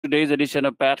today's edition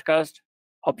of Podcast.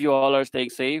 Hope you all are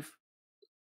staying safe.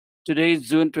 Today is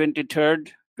June 23rd,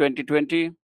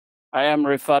 2020. I am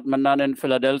Rifat Manan in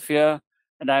Philadelphia,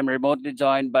 and I'm remotely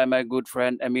joined by my good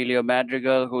friend Emilio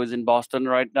Madrigal, who is in Boston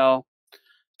right now.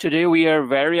 Today, we are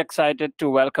very excited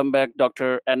to welcome back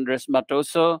Dr. Andres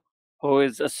Matoso, who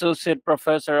is Associate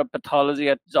Professor of Pathology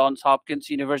at Johns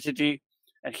Hopkins University,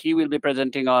 and he will be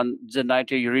presenting on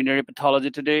genitourinary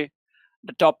pathology today.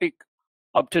 The topic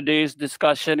of today's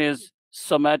discussion is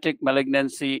somatic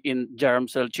malignancy in germ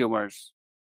cell tumors.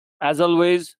 As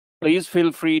always, please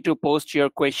feel free to post your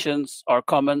questions or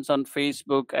comments on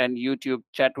Facebook and YouTube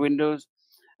chat windows,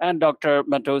 and Dr.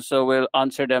 Matoso will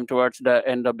answer them towards the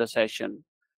end of the session.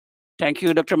 Thank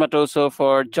you, Dr. Matoso,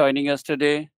 for joining us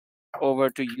today. Over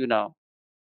to you now.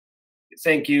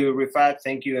 Thank you, Rifat.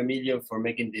 Thank you, Emilio, for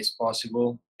making this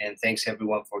possible. And thanks,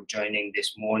 everyone, for joining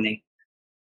this morning.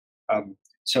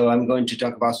 So I'm going to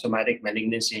talk about somatic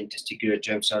malignancy in testicular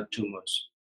germ cell tumors.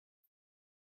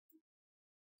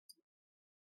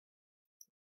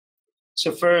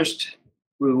 So first,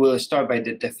 we will start by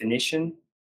the definition.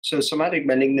 So somatic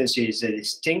malignancy is a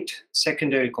distinct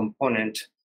secondary component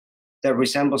that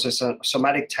resembles a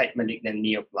somatic type malignant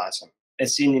neoplasm,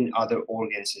 as seen in other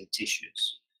organs and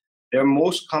tissues. There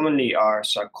most commonly are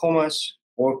sarcomas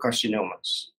or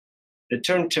carcinomas. The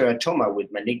term teratoma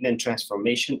with malignant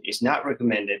transformation is not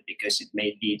recommended because it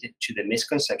may lead to the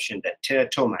misconception that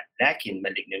teratoma lacking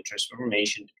malignant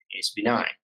transformation is benign.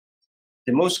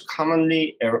 They are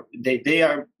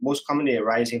most commonly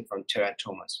arising from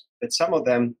teratomas, but some of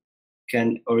them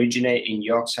can originate in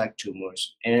yolk sac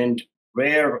tumors, and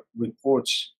rare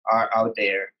reports are out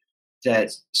there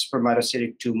that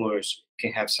spermatocytic tumors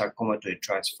can have sarcomatoid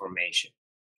transformation.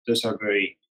 Those are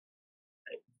very,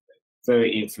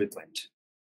 very infrequent.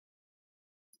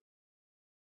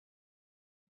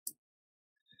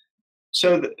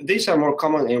 So these are more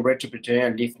common in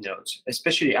retroperitoneal lymph nodes,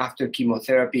 especially after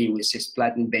chemotherapy with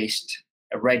cisplatin-based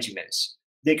regimens.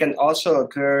 They can also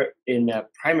occur in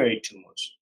primary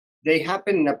tumors. They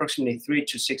happen in approximately 3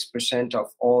 to 6%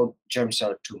 of all germ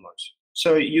cell tumors.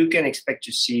 So you can expect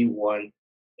to see one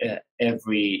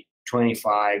every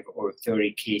 25 or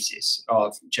 30 cases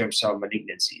of germ cell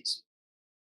malignancies.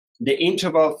 The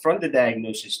interval from the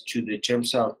diagnosis to the germ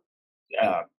cell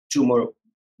tumor,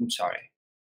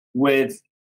 with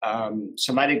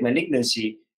somatic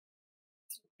malignancy,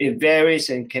 it varies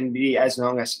and can be as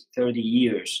long as 30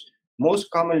 years.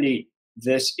 Most commonly,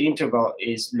 this interval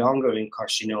is longer in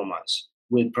carcinomas,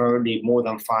 with probably more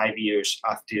than 5 years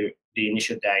after the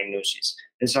initial diagnosis.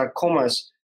 In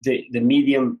sarcomas, the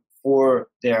median for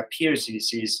their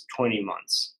appearances is 20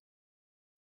 months.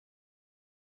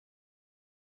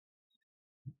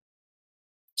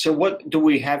 So what do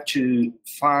we have to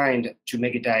find to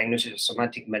make a diagnosis of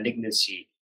somatic malignancy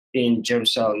in germ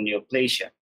cell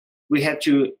neoplasia? We have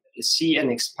to see an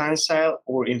expansile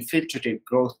or infiltrative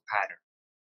growth pattern.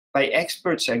 By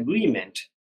experts' agreement,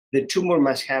 the tumor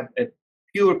must have a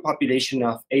pure population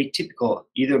of atypical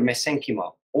either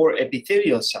mesenchymal or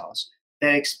epithelial cells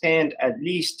that expand at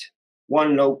least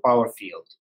one low power field.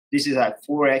 This is at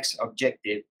 4x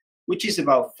objective, which is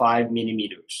about 5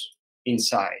 millimeters in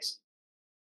size.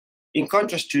 In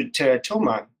contrast to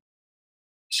teratoma,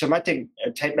 somatic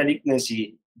type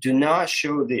malignancy do not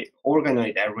show the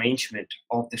organoid arrangement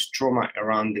of the stroma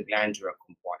around the glandular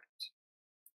component.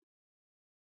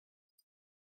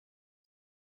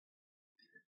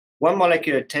 One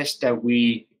molecular test that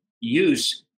we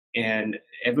use and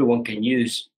everyone can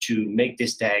use to make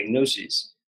this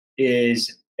diagnosis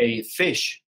is a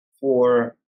FISH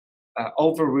for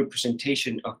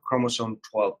overrepresentation of chromosome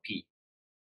 12p.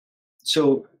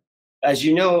 So as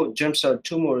you know, germ cell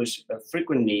tumors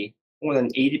frequently, more than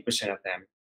 80% of them,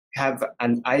 have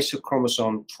an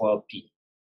isochromosome 12p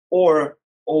or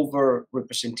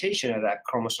overrepresentation of that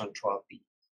chromosome 12p.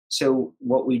 So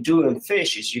what we do in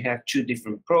FISH is you have two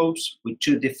different probes with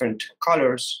two different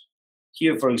colors.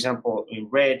 Here, for example, in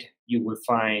red, you will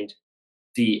find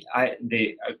the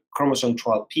chromosome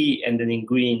 12p, and then in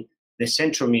green, the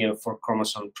centromere for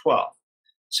chromosome 12.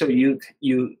 So you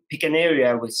pick an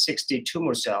area with 60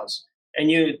 tumor cells, and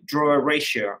you draw a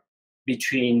ratio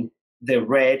between the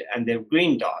red and the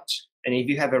green dots. And if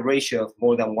you have a ratio of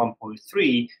more than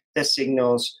 1.3, that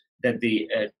signals that the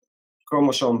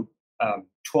chromosome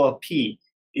 12p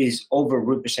is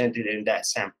overrepresented in that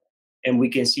sample. And we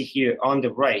can see here on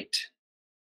the right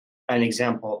an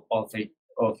example of an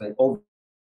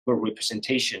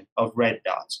overrepresentation of red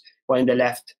dots, while in the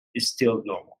left is still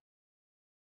normal.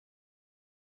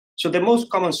 So the most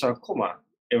common sarcoma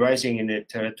arising in the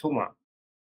teratoma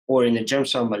or in the germ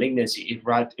cell malignancy is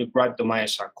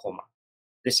rhabdomyosarcoma.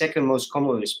 The second most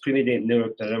common is primitive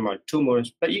neuroectodermal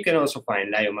tumors, but you can also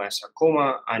find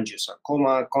leiomyosarcoma,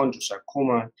 angiosarcoma,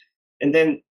 chondrosarcoma, and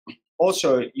then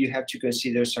also you have to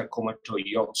consider sarcoma to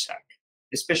yolk sac,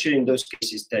 especially in those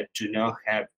cases that do not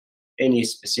have any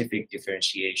specific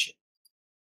differentiation.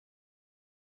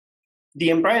 The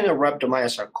embryonal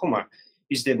rhabdomyosarcoma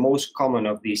is the most common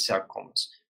of these sarcomas.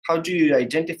 How do you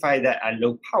identify that at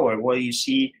low power? What you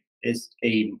see is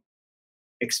a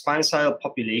expansile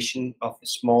population of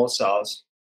small cells,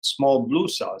 small blue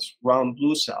cells, round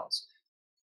blue cells,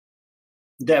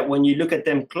 that when you look at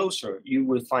them closer, you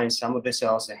will find some of the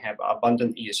cells that have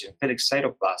abundant eosinophilic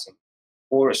cytoplasm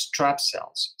or strap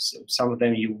cells. So some of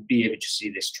them you will be able to see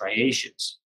the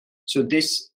striations. So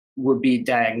this would be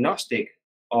diagnostic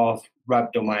of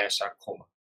rhabdomyosarcoma.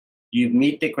 You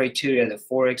meet the criteria, the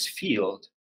 4X field,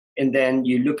 and then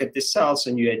you look at the cells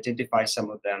and you identify some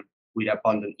of them with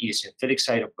abundant eosinophilic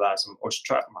cytoplasm or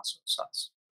strap muscle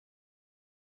cells.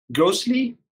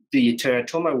 Grossly, the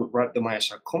teratoma with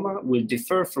rhabdomyosarcoma will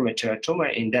differ from a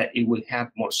teratoma in that it will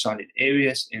have more solid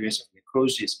areas of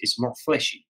necrosis. It's more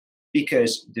fleshy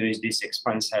because there is this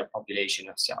expansile population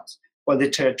of cells. While the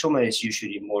teratoma is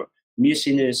usually more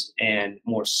mucinous and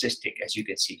more cystic, as you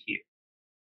can see here.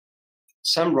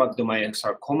 Some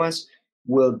rhabdomyosarcomas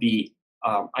will be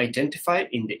identified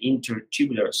in the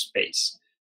intertubular space.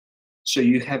 So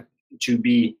you have to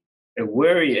be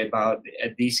wary about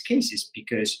these cases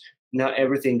because not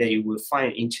everything that you will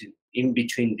find in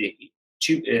between the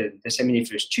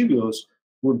seminiferous tubules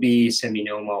would be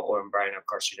seminoma or embryonal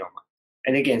carcinoma.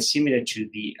 And again, similar to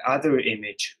the other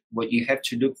image, what you have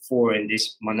to look for in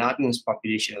this monotonous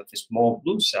population of the small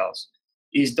blue cells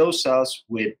is those cells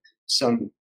with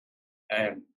some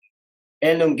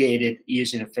elongated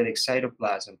eosinophilic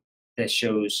cytoplasm that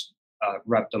shows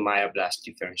rhabdomyoblast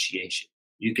differentiation.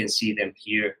 You can see them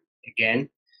here again,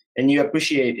 and you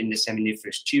appreciate in the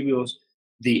seminiferous tubules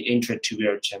the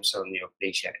intratubular germ cell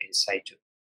neoplasia in situ.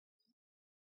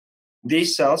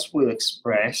 These cells will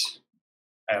express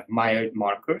myeloid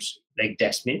markers like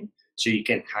desmin, so you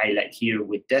can highlight here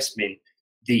with desmin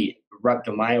the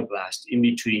rhabdomyoblast in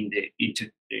between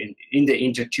in the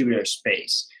intertubular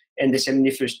space. And the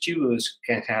seminiferous tubules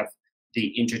can have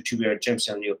the intratubular germ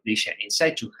cell neoplasia in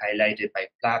situ highlighted by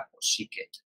plaque or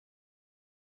CKIT.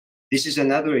 This is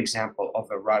another example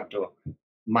of a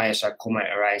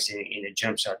rhabdomyosarcoma arising in a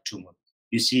germ cell tumor.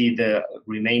 You see the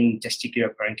remaining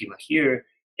testicular parenchyma here,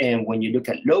 and when you look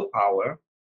at low power,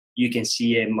 you can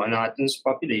see a monotonous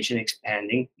population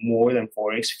expanding more than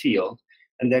 4X field,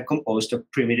 and they're composed of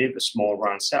primitive small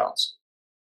round cells.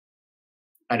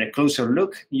 At a closer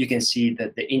look, you can see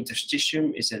that the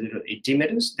interstitium is a little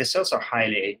edematous. The cells are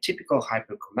highly atypical,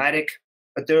 hyperchromatic,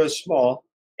 but they're small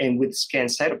and with scant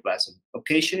cytoplasm.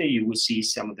 Occasionally, you will see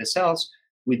some of the cells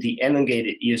with the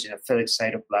elongated eosinophilic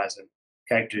cytoplasm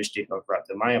characteristic of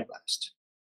rhabdomyoblast.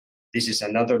 This is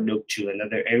another look to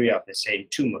another area of the same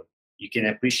tumor. You can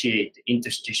appreciate the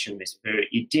interstitium is very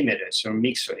edematous or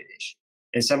myxoidish.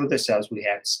 And some of the cells will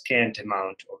have scant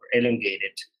amount of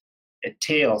elongated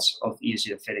tails of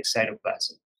eosinophilic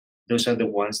cytoplasm. Those are the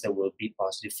ones that will be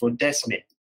positive for desmin.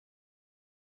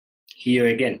 Here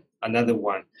again, another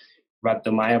one,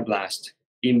 rhabdomyoblast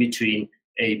in between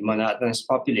a monotonous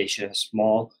population of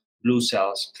small blue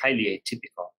cells, highly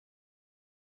atypical.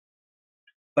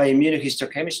 By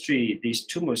immunohistochemistry, these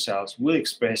tumor cells will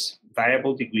express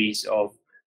variable degrees of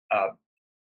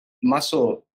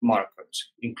muscle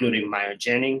markers, including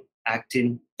myogenic,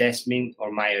 actin, desmin,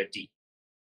 or MyoD.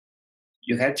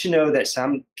 You have to know that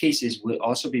some cases will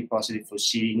also be positive for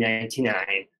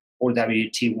CD99 or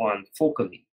WT1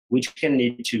 focally, which can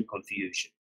lead to confusion.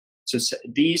 So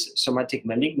these somatic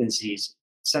malignancies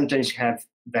sometimes have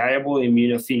variable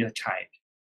immunophenotype,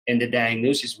 and the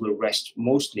diagnosis will rest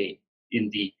mostly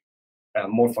in the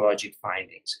morphologic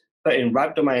findings. But in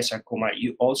rhabdomyosarcoma,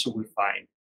 you also will find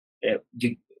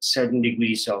certain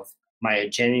degrees of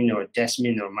myogenic or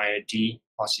desmin or MyoD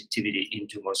positivity in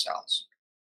tumor cells.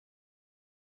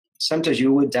 Sometimes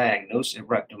you will diagnose a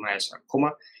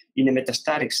rhabdomyosarcoma in a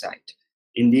metastatic site.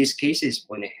 In these cases,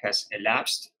 when it has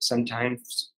elapsed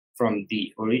sometimes from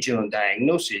the original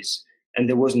diagnosis and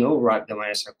there was no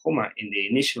rhabdomyosarcoma in the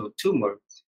initial tumor,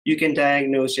 you can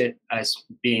diagnose it as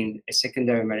being a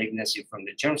secondary malignancy from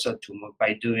the germ cell tumor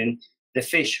by doing the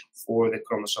FISH for the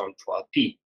chromosome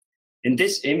 12p. In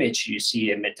this image, you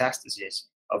see a metastasis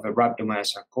of a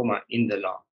rhabdomyosarcoma in the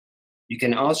lung. You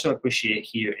can also appreciate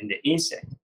here in the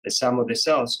insect that some of the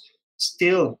cells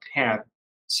still have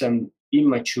some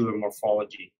immature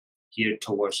morphology here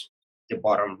towards the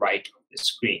bottom right of the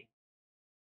screen.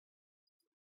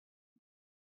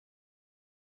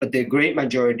 But the great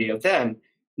majority of them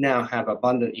now have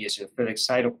abundant eosinophilic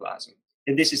cytoplasm.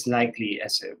 And this is likely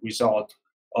as a result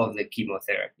of the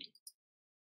chemotherapy.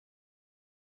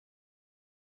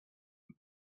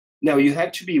 Now, you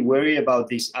have to be wary about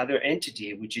this other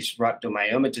entity, which is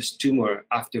rhabdomyomatous tumor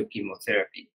after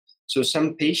chemotherapy. So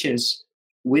some patients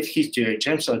with history of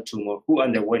germ cell tumor who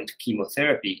underwent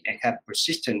chemotherapy and have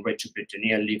persistent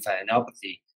retroperitoneal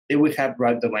lymphadenopathy, they will have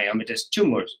rhabdomyomatous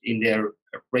tumors in their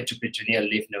retroperitoneal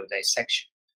lymph node dissection.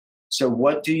 So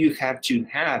what do you have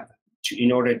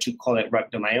in order to call it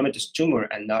rhabdomyomatous tumor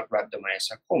and not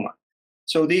rhabdomyosarcoma?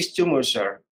 So these tumors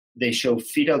they show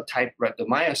fetal type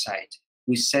rhabdomyocyte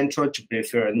with central to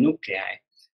peripheral nuclei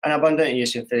and abundant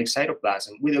eosinophilic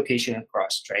cytoplasm with occasional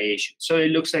cross striation. So it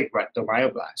looks like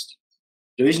rhabdomyoblast.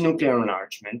 There is nuclear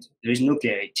enlargement, there is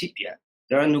nuclear atypia,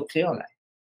 there are nucleoli.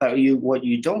 But what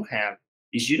you don't have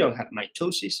is you don't have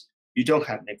mitosis, you don't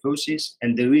have necrosis,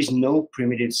 and there is no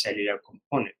primitive cellular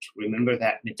component. Remember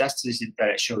that metastasis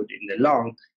that I showed in the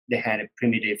lung, they had a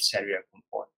primitive cellular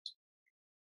component.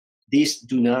 These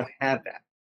do not have that.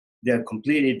 They're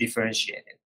completely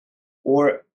differentiated,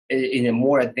 or in a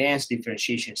more advanced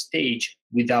differentiation stage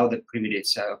without the primitive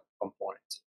cell component.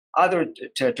 Other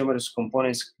teratomatous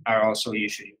components are also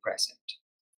usually present.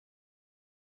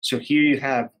 So here you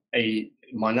have a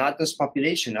monotonous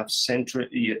population of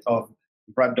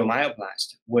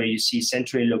rhabdomyoblast, where you see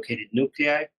centrally located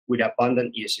nuclei with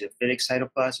abundant eosinophilic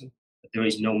cytoplasm, but there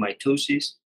is no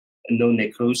mitosis, no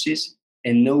necrosis,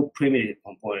 and no primitive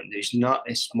component. There's not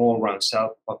a small round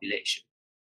cell population.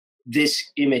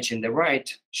 This image in the right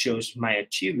shows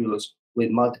myotubules with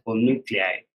multiple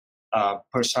nuclei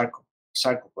per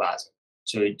sarcoplasm.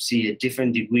 So you see a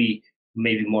different degree,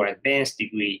 maybe more advanced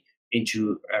degree,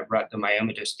 into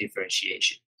rhabdomyomatous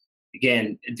differentiation.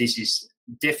 Again, this is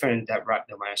different than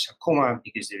rhabdomyosarcoma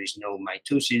because there is no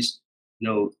mitosis,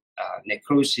 no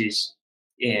necrosis,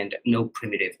 and no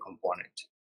primitive component.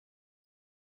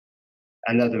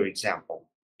 Another example,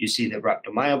 you see the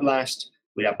rhabdomyoblast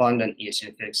with abundant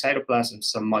eosinophilic cytoplasm,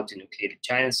 some multinucleated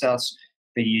giant cells,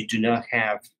 but you do not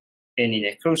have any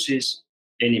necrosis,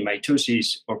 any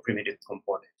mitosis, or primitive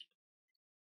component.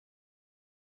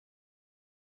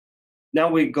 Now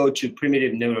we go to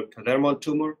primitive neuroectodermal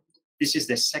tumor. This is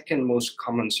the second most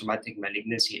common somatic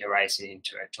malignancy arising in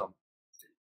teratoma.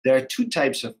 There are two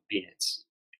types of peanuts,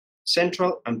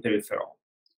 central and peripheral.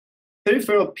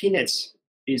 Peripheral peanuts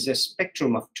is a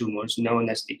spectrum of tumors known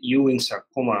as the Ewing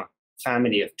sarcoma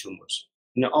family of tumors.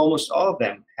 And almost all of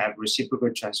them have reciprocal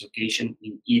translocation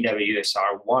in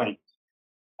EWSR1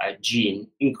 gene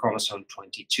in chromosome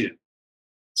 22.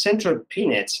 Central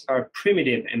peanuts are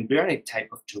primitive embryonic type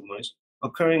of tumors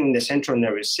occurring in the central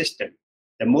nervous system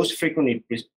that most frequently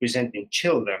present in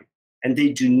children, and they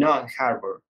do not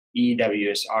harbor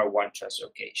EWSR1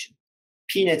 translocation.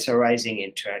 Peanuts arising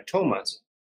in teratomas,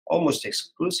 almost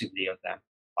exclusively of them,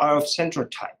 are of central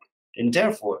type, and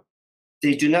therefore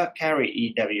they do not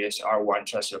carry EWSR1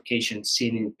 translocation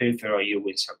seen in peripheral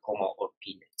Ewing sarcoma or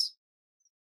peanuts.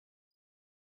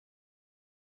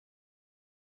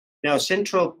 Now,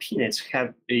 central peanuts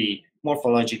have a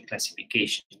morphologic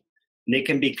classification. They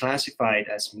can be classified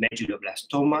as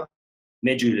medulloblastoma,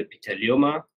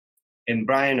 medullopithelioma,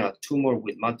 embryonal tumor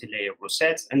with multilayer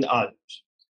rosettes, and others.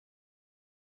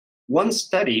 One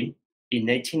study in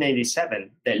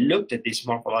 1997 that looked at this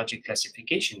morphologic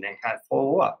classification and had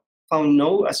follow-up found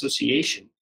no association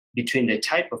between the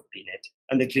type of peanut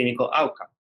and the clinical outcome.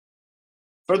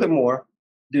 Furthermore,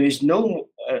 there is no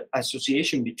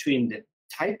association between the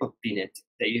type of peanut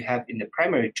that you have in the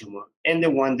primary tumor and the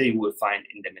one that you will find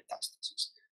in the metastasis.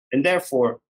 And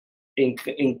therefore, in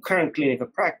current clinical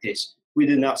practice, we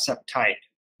do not subtype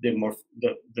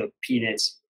the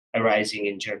peanuts arising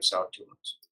in germ cell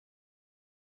tumors.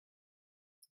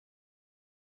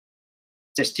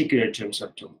 Testicular germ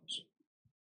cell tumors.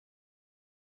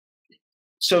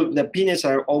 So the peanuts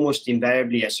are almost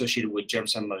invariably associated with germ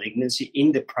cell malignancy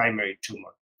in the primary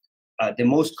tumor. The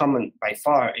most common by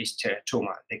far is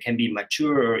teratoma. They can be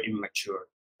mature or immature,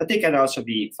 but they can also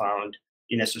be found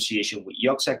in association with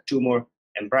yolk sac tumor,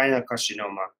 embryonal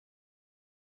carcinoma.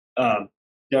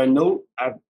 There are no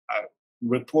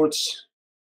reports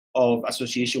of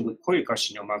association with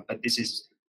choriocarcinoma, but this is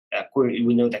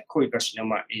we know that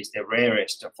choriocarcinoma is the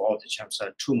rarest of all the germ cell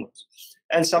tumors.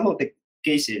 And some of the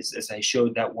cases, as I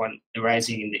showed that one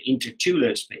arising in the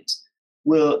intertubular space,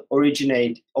 will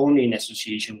originate only in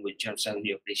association with germ cell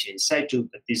neoplasia in situ,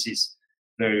 but this is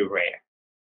very rare.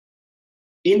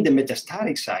 In the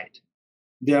metastatic site,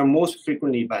 they are most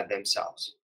frequently by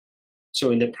themselves. So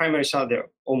in the primary cell, they're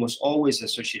almost always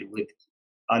associated with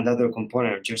another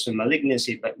component of just a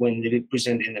malignancy, but when they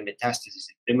present in the metastasis,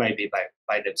 they might be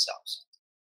by themselves.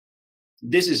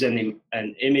 This is an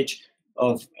image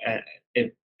of a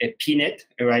peanut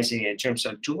arising in germ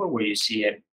cell tumor, where you see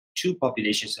two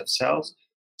populations of cells.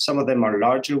 Some of them are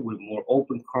larger with more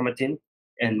open chromatin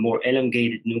and more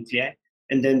elongated nuclei,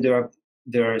 and then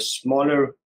there are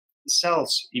smaller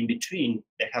cells in between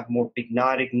that have more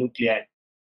pyknotic nuclei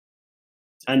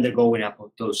undergoing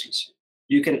apoptosis.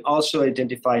 You can also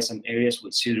identify some areas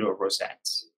with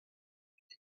pseudo-rosettes.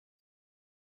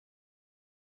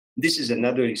 This is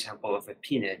another example of a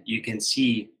peanut. You can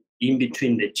see in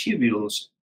between the tubules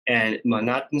and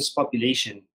monotonous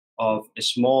population of a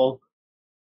small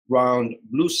round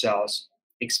blue cells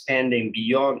expanding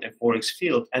beyond a forex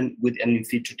field and with an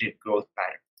infiltrative growth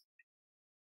pattern.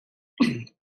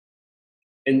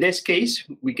 In this case,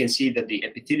 we can see that the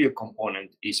epithelial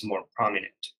component is more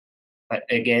prominent. But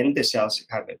again, the cells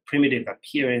have a primitive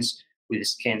appearance with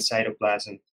scant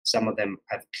cytoplasm. Some of them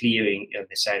have clearing of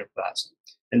the cytoplasm.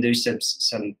 And there's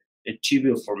some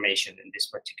tubule formation in this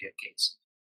particular case.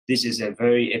 This is a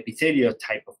very epithelial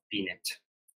type of peanut.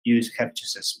 You have to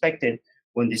suspect it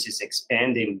when this is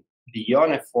expanding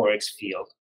beyond a forex field.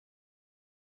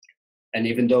 And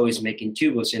even though it's making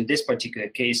tubules, in this particular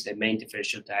case, the main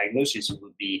differential diagnosis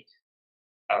would be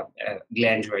a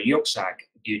glandular yolk sac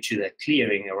due to the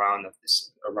clearing around the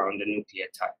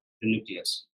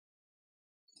nucleus.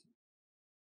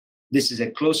 This is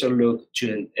a closer look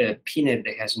to a peanut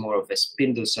that has more of a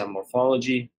spindle cell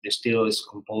morphology. The still is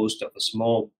composed of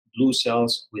small blue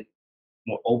cells with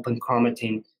more open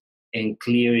chromatin and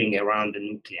clearing around the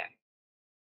nuclei.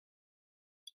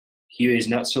 Here is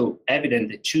not so evident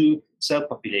the two cell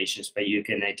populations, but you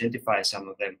can identify some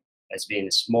of them as being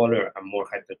smaller and more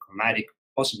hyperchromatic,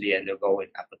 possibly undergoing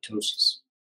apoptosis.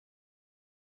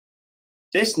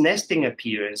 This nesting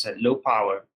appearance at low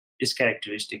power is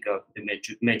characteristic of the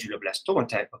medulloblastoma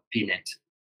type of peanut.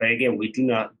 But again, we do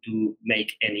not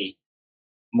make any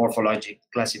morphologic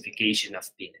classification of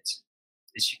peanuts,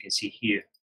 as you can see here.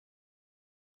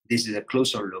 This is a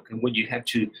closer look, and what you have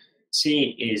to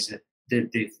see is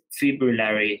the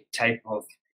fibrillary type of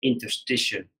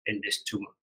interstitium in this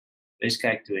tumor. It's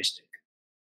characteristic.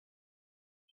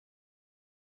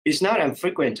 It's not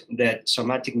infrequent that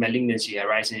somatic malignancy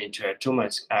arising in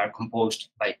teratomas are composed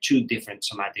by two different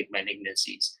somatic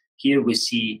malignancies. Here we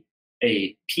see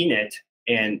a peanut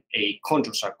and a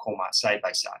chondrosarcoma side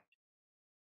by side.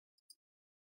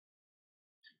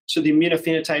 So the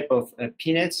immunophenotype of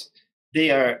peanuts, they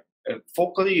are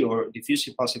focally or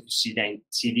diffusely positive for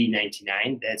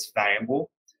CD99, that's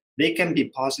variable. They can be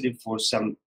positive for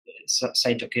some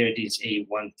cytokeratins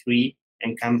A13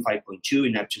 and CAM5.2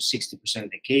 in up to 60% of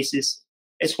the cases.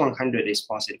 S100 is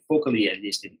positive focally, at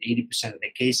least in 80% of the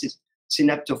cases.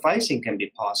 Synaptophysin can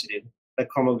be positive, but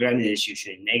chromogranin is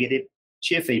usually negative.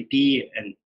 GFAP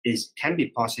can be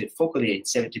positive focally in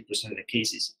 70% of the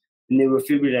cases.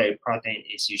 Neurofibrillary protein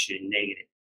is usually negative.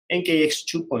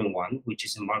 NKX2.1, which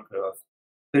is a marker of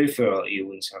peripheral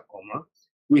Ewing sarcoma,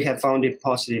 we have found it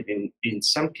positive in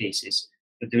some cases,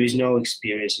 but there is no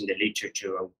experience in the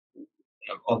literature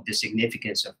of the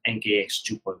significance of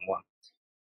NKX2.1.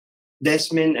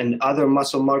 Desmin and other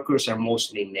muscle markers are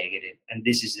mostly negative, and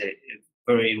this is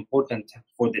very important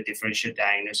for the differential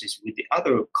diagnosis with the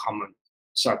other common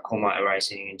sarcoma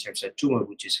arising in germ cell tumor,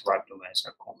 which is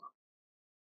rhabdomyosarcoma.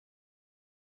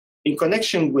 In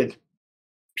connection with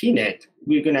peanut,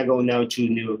 we're going to go now to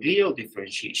neuroglial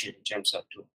differentiation in germ cell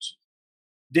tumors.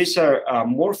 These are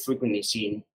more frequently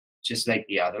seen, just like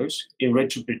the others, in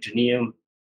retroperitoneum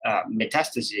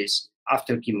metastasis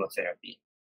after chemotherapy.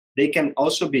 They can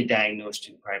also be diagnosed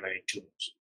in primary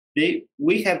tumors.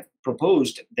 We have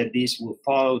proposed that these will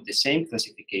follow the same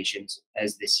classifications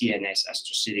as the CNS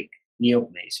astrocytic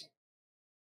neoplasia.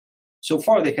 So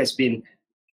far,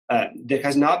 there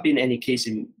has not been any case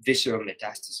in visceral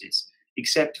metastasis,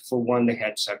 except for one that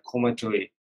had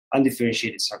sarcomatoid,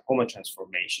 undifferentiated sarcoma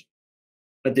transformation.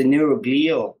 But the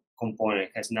neuroglial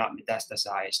component has not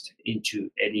metastasized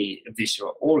into any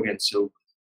visceral organ, so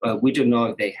we don't know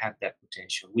if they have that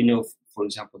potential. We know, for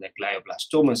example, that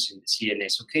glioblastomas in the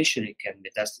CNS occasionally can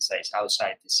metastasize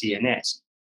outside the CNS,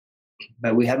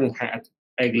 but we haven't had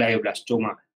a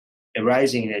glioblastoma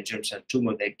arising in a germ cell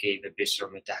tumor that gave a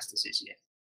visceral metastasis yet.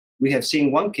 We have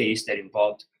seen one case that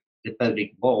involved the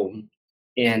pelvic bone,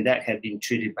 and that had been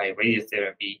treated by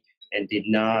radiotherapy and did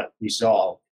not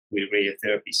resolve with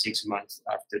radiotherapy 6 months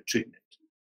after treatment.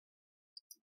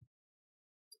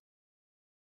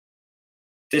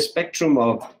 The spectrum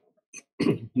of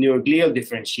neuroglial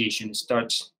differentiation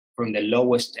starts from the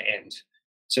lowest end.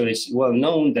 So it's well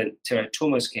known that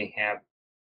teratomas can have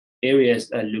areas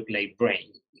that look like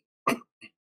brain.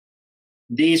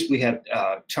 These we have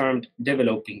termed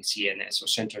developing CNS or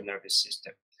central nervous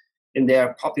system. And there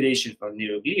are populations of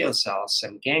neuroglial cells,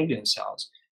 some ganglion cells,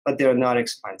 but they're not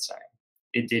expansile.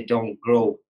 They don't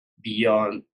grow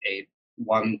beyond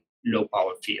one low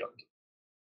power field.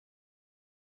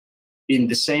 In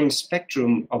the same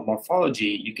spectrum of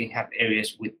morphology, you can have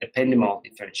areas with ependymal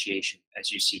differentiation,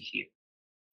 as you see here.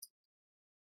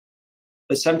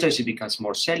 But sometimes it becomes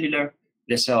more cellular.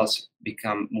 The cells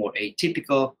become more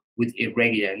atypical with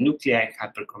irregular nuclei,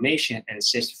 hyperchromation, and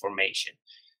cyst formation.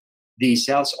 These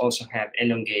cells also have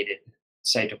elongated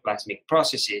cytoplasmic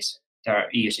processes that are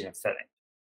eosinophilic.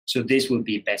 So this would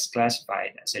be best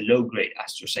classified as a low-grade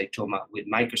astrocytoma with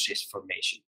microcyst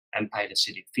formation and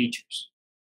pilocytic features.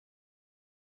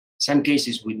 Some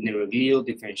cases with neuroglial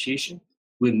differentiation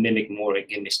will mimic more a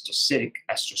gemistocytic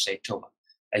astrocytoma.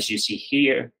 As you see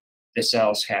here, the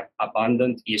cells have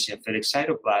abundant eosinophilic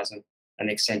cytoplasm and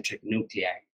eccentric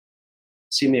nuclei,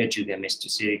 similar to the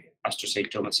gemistocytic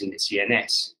astrocytomas in the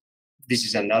CNS. This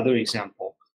is another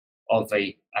example of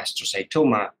a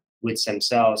astrocytoma with some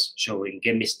cells showing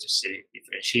gemistocytic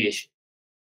differentiation.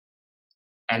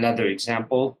 Another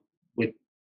example with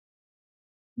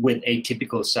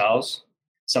atypical cells,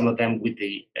 some of them with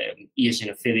the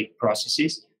eosinophilic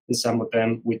processes, and some of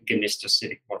them with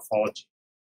gemistocytic morphology.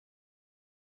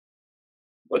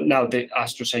 But now the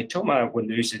astrocytoma, when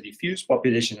there is a diffuse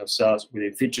population of cells with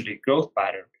a infiltrative growth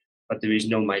pattern, but there is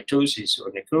no mitosis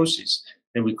or necrosis,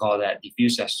 then we call that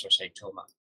diffuse astrocytoma.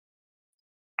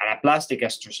 Anaplastic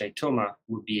astrocytoma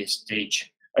would be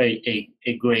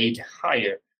a grade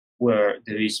higher, where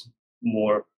there is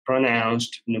more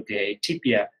pronounced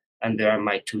nucleotypia and there are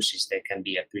mitoses that can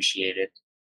be appreciated,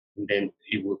 and then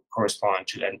it will correspond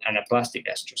to an anaplastic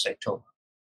astrocytoma.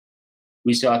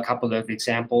 We saw a couple of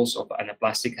examples of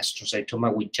anaplastic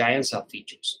astrocytoma with giant cell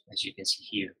features, as you can see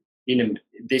here.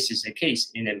 This is the case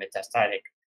in a metastatic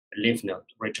lymph node,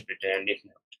 retroperitoneal lymph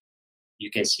node. You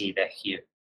can see that here.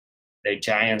 They're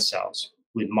giant cells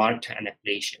with marked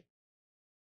anaplasia.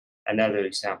 Another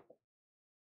example.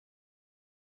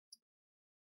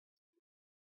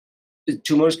 The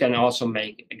tumors can also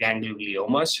make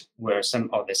gangliogliomas, where some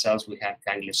of the cells will have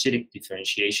gangliocytic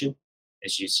differentiation,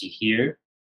 as you see here.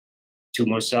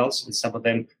 Tumor cells, and some of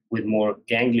them with more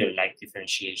ganglion-like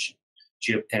differentiation.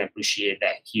 So you can appreciate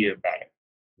that here better,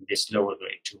 in this lower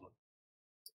grade tumor.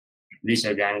 These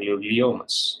are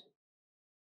gangliogliomas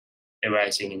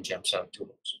arising in germ cell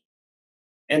tumors.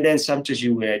 And then sometimes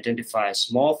you will identify a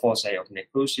small foci of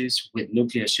necrosis with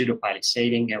nuclear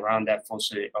pseudopalisading around that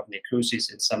foci of necrosis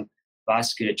and some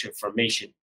vasculature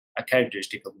formation, a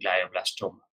characteristic of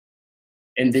glioblastoma.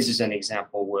 And this is an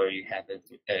example where you have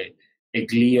a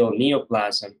glial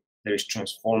neoplasm that is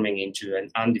transforming into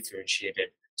an undifferentiated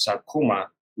sarcoma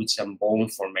with some bone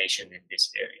formation in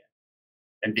this area.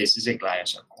 And this is a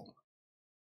gliosarcoma.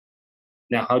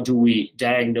 Now, how do we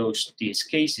diagnose these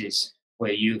cases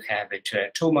where you have a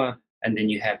teratoma and then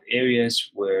you have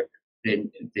areas where the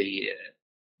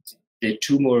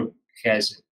tumor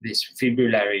has this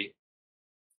fibrillary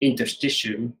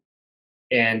interstitium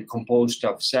and composed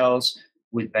of cells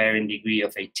with varying degree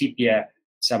of atypia,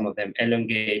 some of them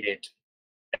elongated,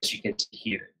 as you can see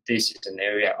here. This is an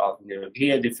area of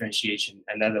neuroglial differentiation,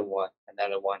 another one,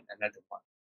 another one, another one.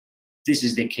 This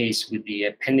is the case with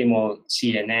the ependymal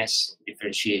CNS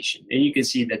differentiation. And you can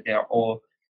see that they are all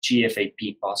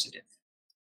GFAP positive.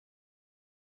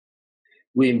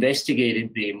 We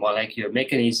investigated the molecular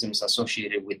mechanisms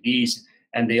associated with these,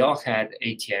 and they all had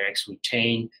ATRX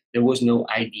retained. There was no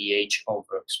IDH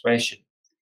overexpression.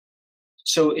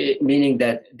 So meaning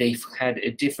that they've had a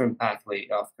different pathway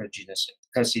of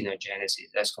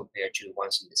carcinogenesis as compared to the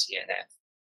ones in the CNF.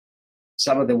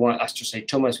 Some of the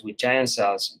astrocytomas with giant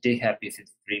cells, they have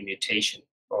p53 mutation,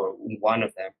 or one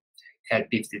of them had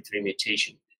p53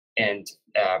 mutation and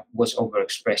was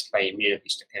overexpressed by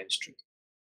immunohistochemistry.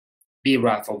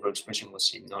 BRAF overexpression was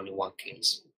seen in only one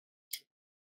case.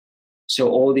 So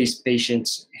all these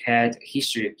patients had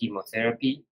history of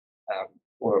chemotherapy,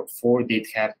 or 4 did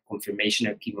have confirmation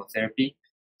of chemotherapy.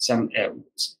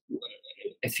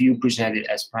 A few presented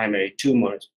as primary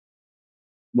tumors.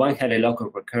 One had a local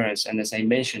recurrence, and as I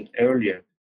mentioned earlier,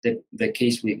 the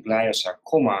case with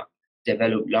gliosarcoma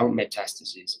developed lung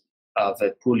metastasis of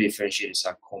a poorly differentiated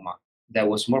sarcoma that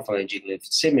was morphologically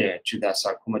similar to that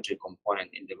sarcomatous component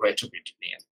in the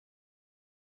retroperitoneum.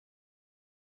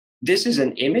 This is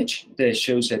an image that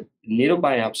shows a needle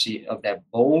biopsy of that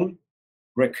bone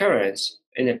recurrence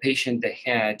in a patient that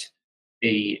had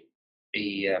a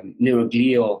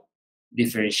neuroglial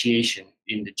differentiation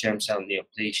in the germ cell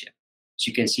neoplasia. So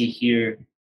you can see here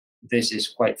this is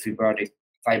quite fibrotic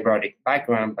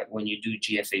background, but when you do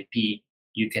GFAP,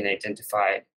 you can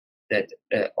identify that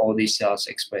all these cells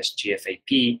express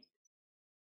GFAP.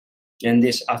 And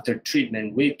this, after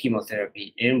treatment with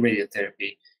chemotherapy and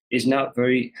radiotherapy, is not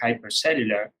very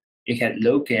hypercellular. It had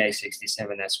low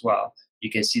Ki67 as well. You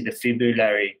can see the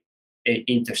fibrillary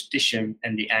interstitium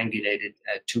and the angulated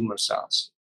tumor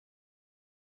cells.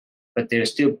 But they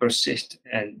still persist,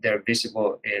 and they're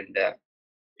visible in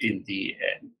the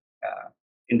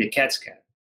CAT scan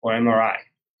or MRI.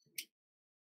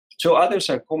 So other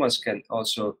sarcomas can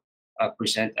also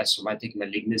present as somatic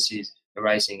malignancies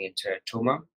arising in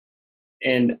teratoma.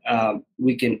 And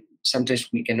sometimes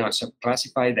we cannot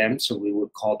subclassify them, so we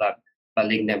would call that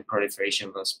malignant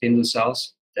proliferation of spindle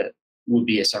cells. That would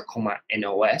be a sarcoma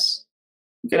NOS.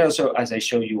 You can also, as I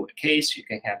show you a case, you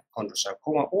can have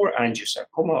chondrosarcoma or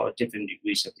angiosarcoma or different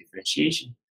degrees of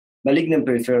differentiation. Malignant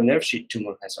peripheral nerve sheath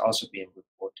tumor has also been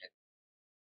reported.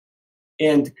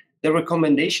 And the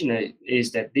recommendation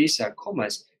is that these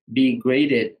sarcomas be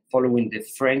graded following the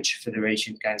French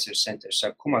Federation Cancer Center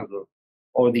Sarcoma Group,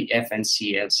 or the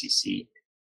FNCLCC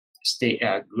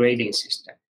grading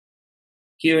system.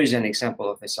 Here is an example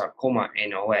of a sarcoma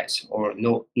NOS, or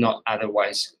not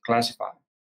otherwise classified.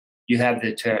 You have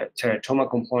the teratoma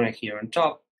component here on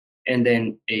top, and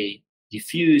then a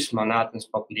diffuse monotonous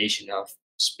population of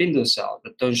spindle cells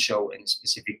that don't show any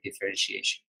specific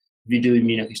differentiation. If you do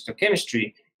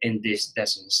immunohistochemistry and this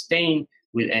doesn't stain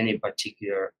with any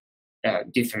particular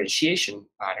differentiation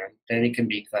pattern, then it can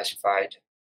be classified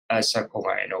as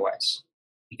sarcoma NOS.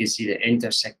 You can see the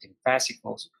intersecting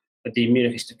fascicles, but the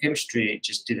immunohistochemistry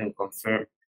just didn't confirm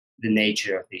the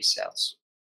nature of these cells.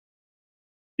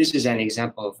 This is an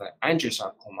example of an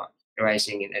angiosarcoma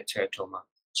arising in a teratoma.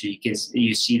 So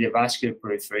you see the vascular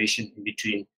proliferation in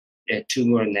between a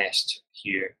tumor nest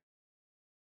here.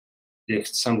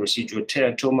 There's some residual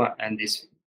teratoma and this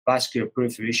vascular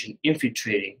proliferation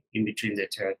infiltrating in between the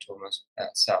teratoma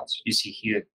cells. You see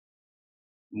here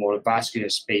more vascular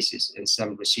spaces and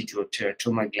some residual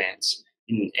teratoma glands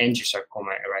in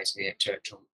angiosarcoma arising in a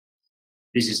teratoma.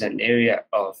 This is an area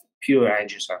of pure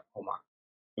angiosarcoma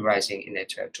arising in a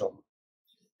teratoma.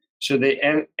 So the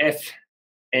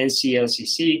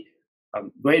FNCLCC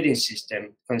grading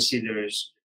system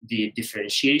considers the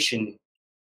differentiation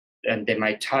and the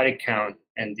mitotic count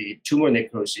and the tumor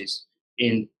necrosis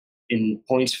in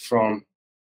points from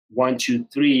 1, 2,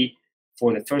 3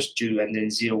 for the first two, and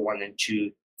then 0, 1, and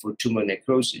 2 for tumor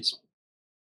necrosis.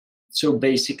 So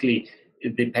basically,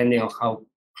 depending on how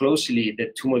closely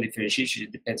the tumor differentiation,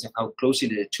 it depends on how closely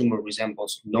the tumor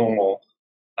resembles normal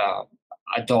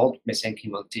adult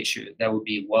mesenchymal tissue that would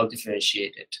be well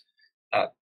differentiated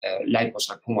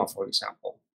liposarcoma, for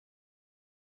example.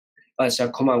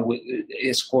 Sarcoma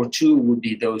score 2 would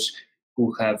be those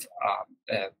who have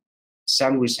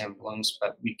some resemblance,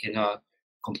 but we cannot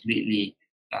completely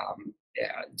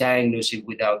diagnose it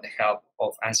without the help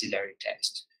of ancillary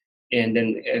tests. And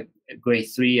then grade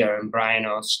 3 are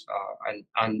embryonous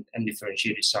and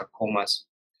undifferentiated sarcomas.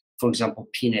 For example,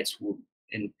 peanuts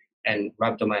and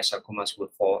rhabdomyosarcomas sarcomas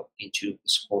would fall into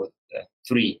score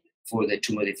 3 for the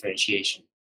tumor differentiation.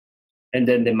 And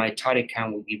then the mitotic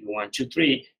count will give you 1, 2,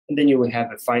 3, and then you will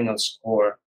have a final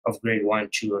score of grade 1,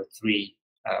 2, or 3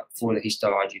 for the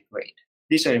histologic grade.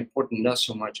 These are important not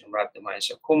so much in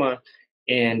rhabdomyosarcoma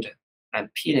and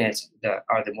peanuts that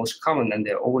are the most common, and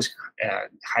they're always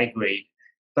high grade.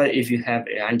 But if you have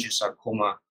an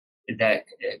angiosarcoma, that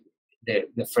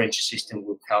the French system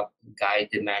will help guide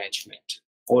the management,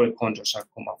 or a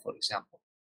chondrosarcoma, for example.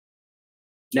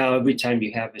 Now, every time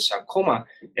you have a sarcoma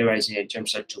arising in a germ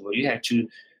cell tumor, you have to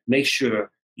make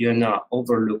sure you're not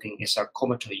overlooking a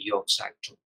sarcomatous yolk sac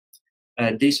tumor.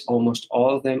 Almost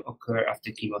all of them occur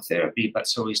after chemotherapy, but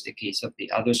so is the case of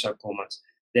the other sarcomas.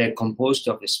 They're composed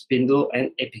of spindle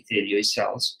and epithelioid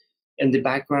cells, and the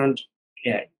background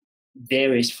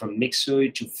varies from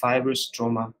myxoid to fibrous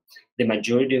stroma. The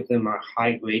majority of them are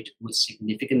high grade with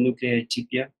significant nuclear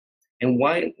atypia. And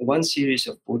one series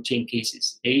of 14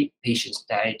 cases, 8 patients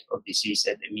died of disease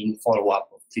at a mean follow-up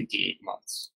of 58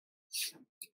 months.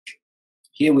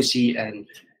 Here we see an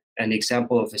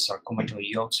example of a sarcomatous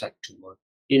yolk sac tumor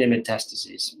in a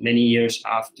metastasis many years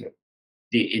after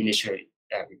the initial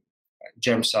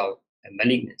germ cell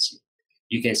malignancy.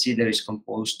 You can see that it's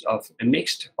composed of a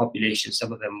mixed population,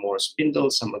 some of them more spindle,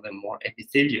 some of them more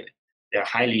epithelioid. They're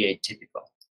highly atypical.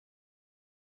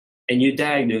 And you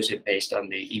diagnose it based on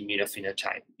the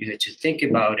immunophenotype. You have to think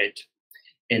about it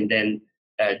and then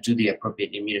do the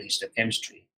appropriate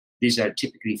immunohistochemistry. These are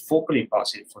typically focally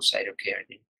positive for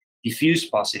cytokeratin, diffuse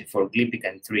positive for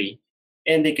glypican-3,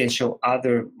 And they can show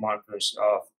other markers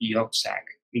of yolk sac,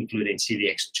 including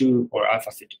CDX2 or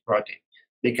alpha-fetoprotein.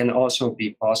 They can also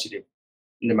be positive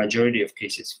in the majority of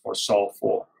cases for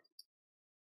SOL4.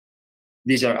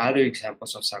 These are other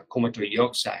examples of sarcomatoid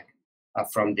yolk sac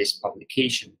from this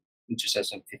publication in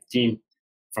 2015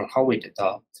 from Howitt et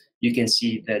al. You can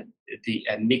see that the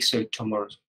myxoid tumor,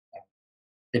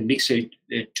 the myxoid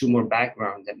tumor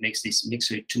background that makes these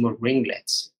myxoid tumor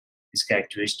ringlets is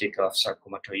characteristic of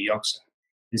sarcomatoid yolk sac.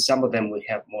 In some of them, we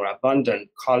have more abundant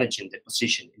collagen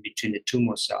deposition in between the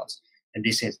tumor cells, and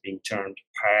this has been termed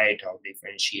parietal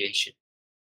differentiation.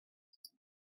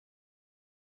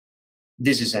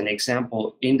 This is an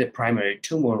example in the primary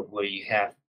tumor where you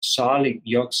have solid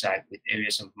yolk sac with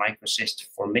areas of microcyst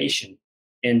formation,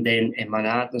 and then a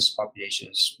monotonous population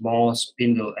of small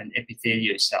spindle and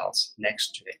epithelial cells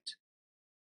next to it.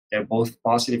 They're both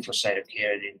positive for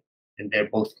cytokeratin, and they're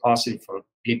both positive for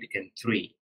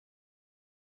glypican-3.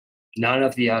 None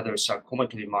of the other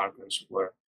sarcomatoid markers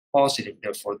were positive,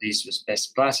 therefore this was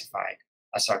best classified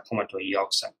as sarcomatoid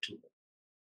yolk sac tumor.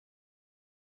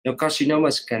 Now,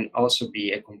 carcinomas can also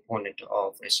be a component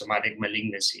of a somatic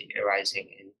malignancy arising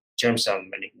in germ cell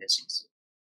malignancies.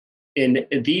 And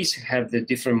these have the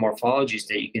different morphologies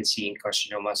that you can see in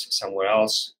carcinomas somewhere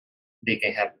else. They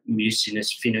can have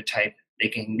mucinous phenotype. They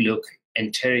can look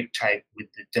enteric type with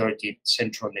the dirty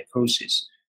central necrosis.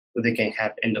 So they can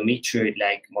have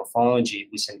endometrioid-like morphology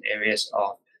with some areas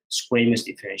of squamous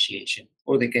differentiation,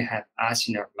 or they can have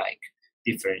acinar-like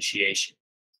differentiation.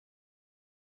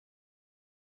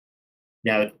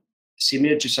 Now,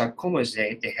 similar to sarcomas,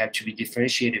 they have to be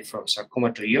differentiated from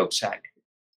sarcomatoid yolk sac.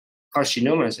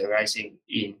 Carcinomas arising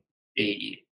in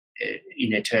a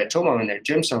teratoma and a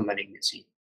germ cell malignancy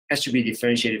has to be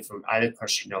differentiated from either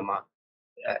carcinoma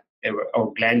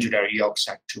or glandular yolk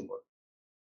sac tumor.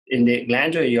 In the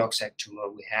glandular yolk sac tumor,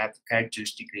 we have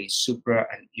characteristically supra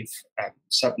and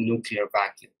subnuclear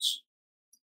vacuoles.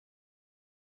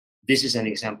 This is an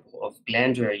example of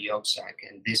glandular yolk sac,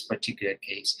 and this particular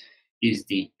case is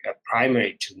the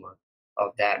primary tumor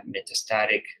of that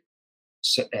metastatic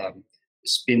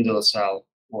spindle cell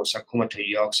or sarcomatoid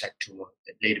yolk sac tumor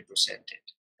that later presented,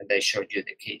 and I showed you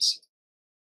the case.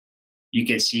 You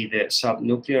can see the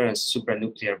subnuclear and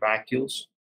supranuclear vacuoles.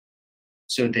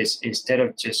 So this, instead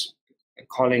of just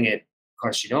calling it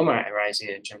carcinoma arising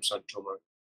in germ cell tumor,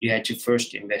 you had to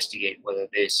first investigate whether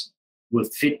this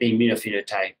would fit the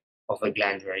immunophenotype of a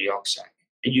glandular yolk sac.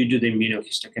 And you do the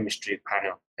immunohistochemistry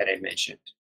panel that I mentioned.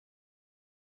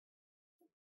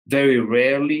 Very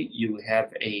rarely, you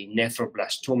have a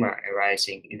nephroblastoma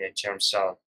arising in a germ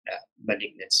cell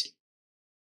malignancy.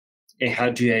 And how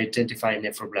do you identify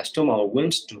nephroblastoma or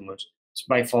Wilms tumors? It's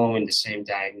by following the same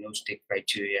diagnostic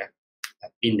criteria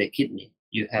in the kidney.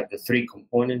 You have the three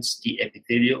components: the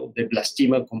epithelial, the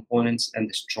blastema components, and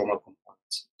the stroma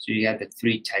components. So you have the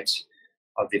three types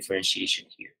of differentiation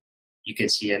here. You can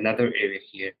see another area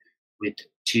here with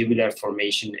tubular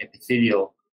formation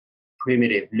epithelial,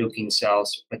 primitive looking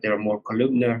cells, but they're more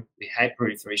columnar with high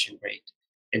proliferation rate.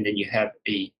 And then you have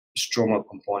a stroma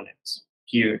components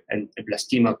here and a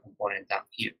blastema component down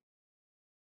here.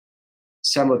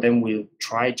 Some of them will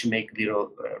try to make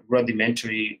little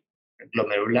rudimentary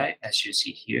glomeruli, as you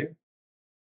see here.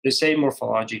 The same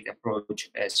morphologic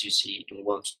approach as you see in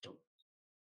Wilms tumor.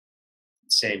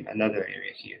 Same, another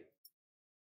area here.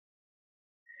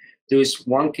 There is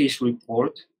one case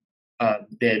report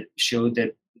that showed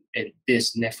that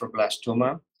this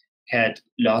nephroblastoma had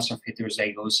loss of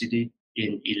heterozygosity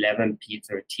in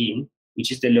 11p13,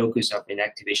 which is the locus of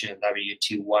inactivation of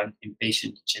WT1 in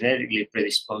patients genetically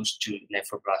predisposed to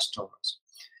nephroblastomas.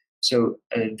 So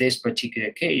this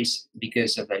particular case,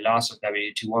 because of the loss of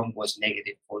WT1, was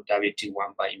negative for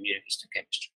WT1 by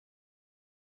immunohistochemistry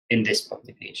in this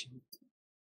publication.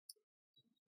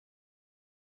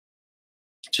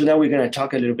 So now we're going to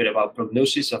talk a little bit about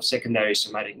prognosis of secondary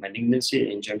somatic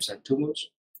malignancy in germ cell tumors.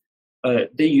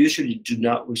 They usually do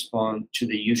not respond to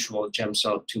the usual germ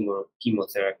cell tumor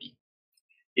chemotherapy.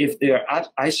 If they are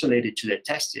isolated to the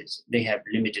testes, they have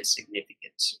limited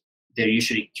significance. They're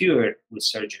usually cured with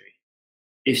surgery.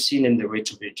 If seen in the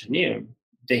retroperitoneum,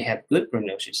 they have good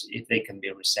prognosis if they can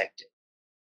be resected.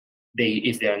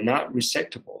 If they are not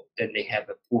resectable, then they have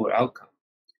a poor outcome.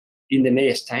 In the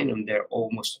mediastinum, they're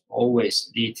almost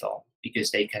always lethal because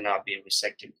they cannot be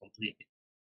resected completely.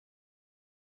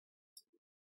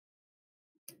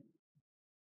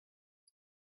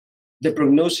 The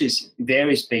prognosis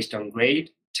varies based on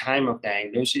grade, time of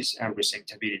diagnosis, and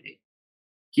resectability.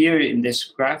 Here in this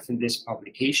graph, in this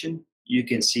publication, you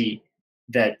can see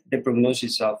that the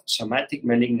prognosis of somatic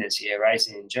malignancy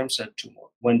arising in germ cell tumor,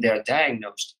 when they are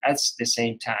diagnosed at the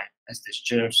same time as the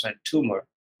germ cell tumor,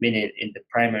 meaning in the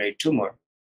primary tumor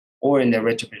or in the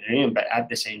retroperitoneum, but at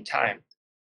the same time,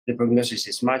 the prognosis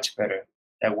is much better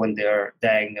than when they are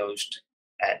diagnosed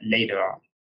later on.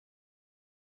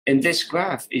 In this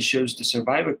graph, it shows the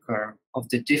survival curve of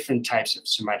the different types of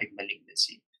somatic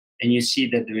malignancy. And you see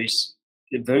that there is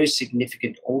a very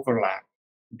significant overlap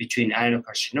between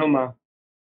adenocarcinoma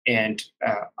and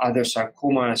other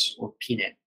sarcomas or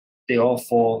PNET. They all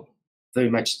follow very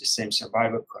much the same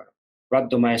survival curve.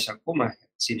 Rhabdomyosarcoma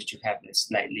seems to have a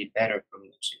slightly better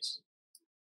prognosis.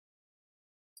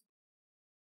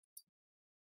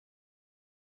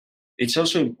 It's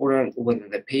also important whether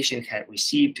the patient had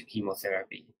received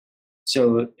chemotherapy.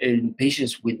 So in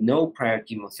patients with no prior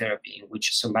chemotherapy in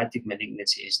which somatic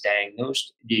malignancy is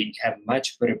diagnosed, they have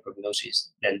much better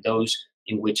prognosis than those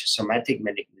in which somatic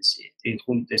malignancy, in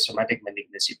whom the somatic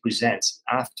malignancy presents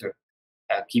after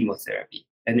chemotherapy.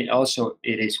 And it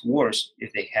is worse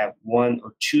if they have one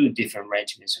or two different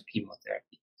regimens of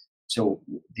chemotherapy. So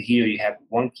here you have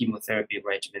one chemotherapy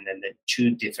regimen and then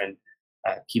two different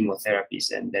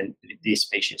chemotherapies, and then these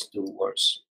patients do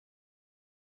worse.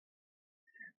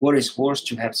 What is worse,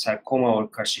 to have sarcoma or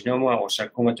carcinoma or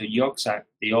sarcoma to yolk sac,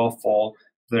 they all fall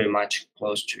very much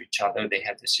close to each other. They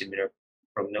have the similar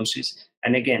prognosis.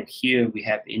 And again, here we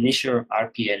have initial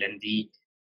RPLND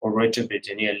or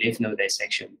retroperitoneal lymph node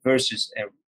dissection versus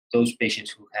those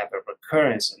patients who have a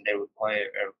recurrence and they require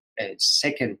a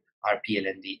second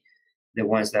RPLND. The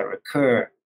ones that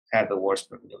recur have the worst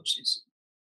prognosis.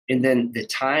 And then the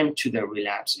time to the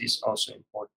relapse is also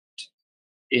important.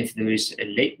 If there is a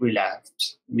late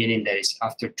relapse, meaning that it's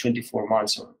after 24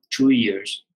 months or 2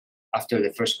 years after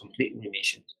the first complete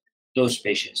remission, those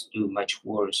patients do much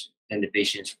worse than the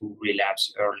patients who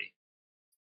relapse early.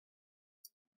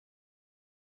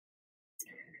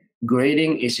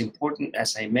 Grading is important,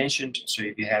 as I mentioned. So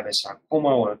if you have a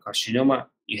sarcoma or a carcinoma,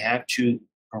 you have to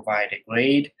provide a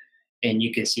grade, and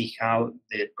you can see how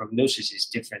the prognosis is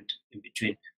different in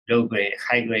between low-grade,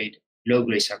 high-grade,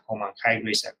 low-grade sarcoma, and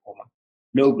high-grade sarcoma,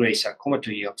 low-grade sarcoma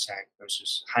to yolk sac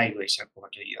versus high-grade sarcoma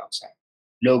to yolk sac,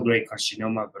 low-grade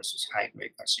carcinoma versus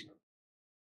high-grade carcinoma.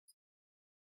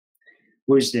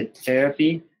 What is the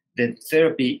therapy? The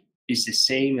therapy is the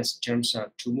same as germ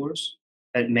cell tumors,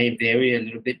 but may vary a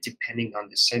little bit depending on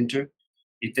the center.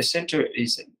 If the center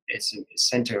is a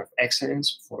center of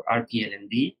excellence for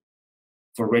RPLND,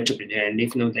 for retroperitoneal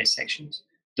lymph node dissections,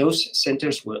 those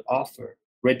centers will offer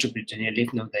retroperitoneal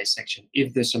lymph node dissection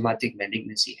if the somatic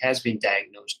malignancy has been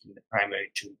diagnosed in the primary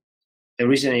tumor. The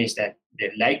reason is that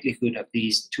the likelihood of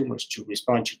these tumors to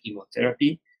respond to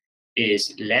chemotherapy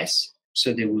is less,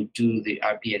 so they will do the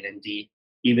RPLND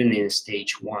even in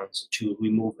stage 1 to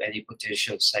remove any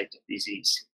potential site of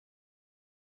disease.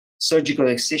 Surgical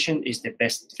excision is the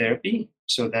best therapy,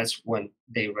 so that's when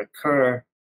they recur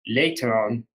later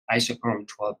on. Isochromosome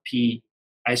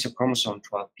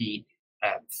 12P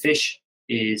FISH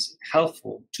is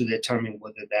helpful to determine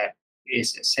whether that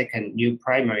is a second new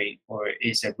primary or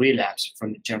is a relapse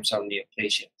from the germ cell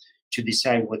neoplasia, to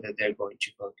decide whether they're going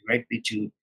to go directly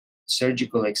to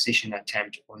surgical excision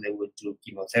attempt or they will do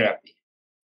chemotherapy.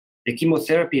 The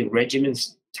chemotherapy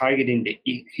regimens targeting the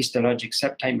histologic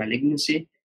subtype malignancy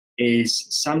is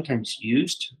sometimes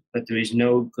used, but there is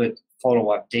no good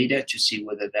follow-up data to see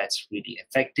whether that's really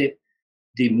effective.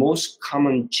 The most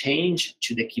common change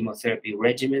to the chemotherapy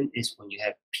regimen is when you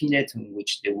have PNET, in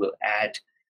which they will add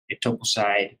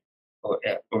etoposide or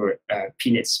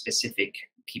PNET-specific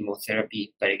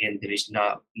chemotherapy. But again, there is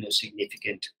no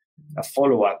significant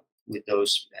follow-up with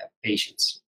those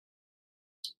patients.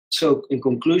 So in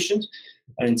conclusion,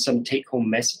 and some take-home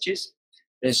messages,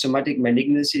 the somatic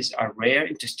malignancies are rare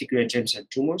in testicular germ cell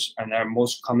tumors and are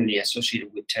most commonly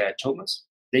associated with teratomas.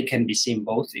 They can be seen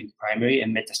both in primary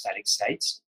and metastatic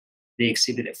sites. They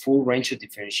exhibit a full range of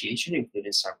differentiation,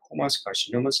 including sarcomas,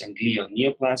 carcinomas, and glial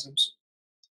neoplasms.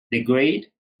 The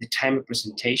grade, the time of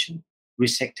presentation,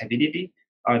 resectability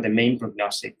are the main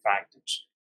prognostic factors.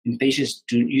 And patients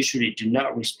usually do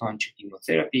not respond to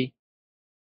chemotherapy,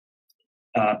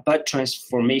 but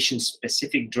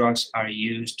transformation-specific drugs are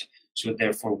used, so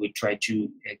therefore we try to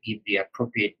give the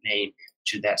appropriate name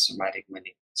to that somatic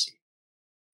malignancy.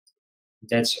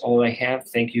 That's all I have.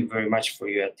 Thank you very much for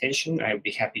your attention. I'll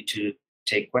be happy to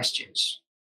take questions.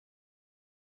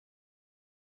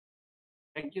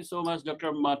 Thank you so much,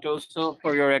 Dr. Matoso,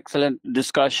 for your excellent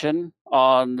discussion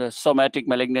on the somatic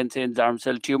malignancy in germ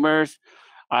cell tumors.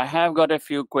 I have got a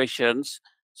few questions.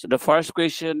 So the first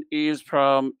question is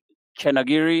from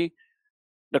Chenagiri.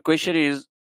 The question is,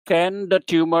 can the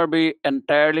tumor be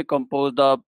entirely composed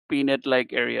of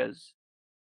peanut-like areas?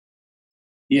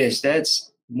 Yes,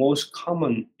 that's most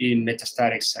common in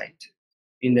metastatic site.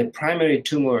 In the primary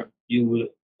tumor, you will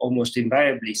almost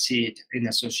invariably see it in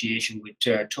association with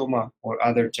teratoma or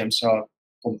other germ cell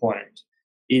component.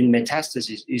 In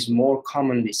metastasis, is more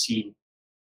commonly seen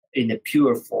in a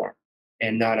pure form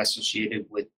and not associated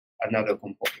with another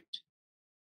component.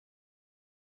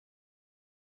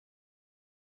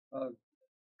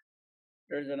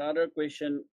 There's another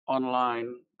question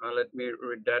online. Let me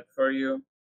read that for you.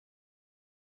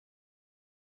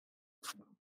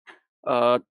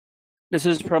 Uh, this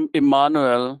is from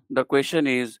Emmanuel. The question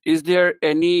is there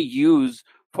any use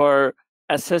for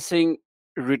assessing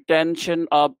retention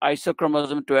of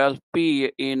isochromosome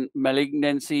 12p in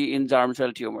malignancy in germ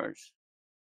cell tumors?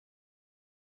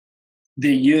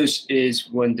 The use is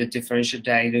when the differential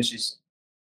diagnosis.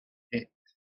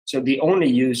 So the only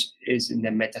use is in the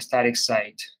metastatic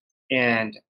site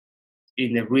and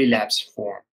in the relapse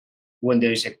form when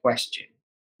there is a question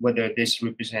whether this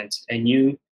represents a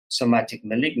new somatic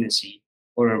malignancy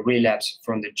or a relapse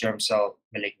from the germ cell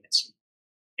malignancy.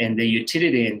 And the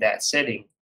utility in that setting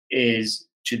is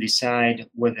to decide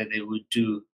whether they would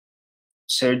do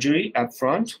surgery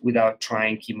upfront without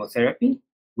trying chemotherapy,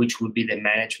 which would be the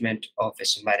management of a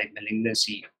somatic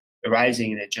malignancy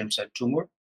arising in a germ cell tumor,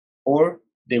 or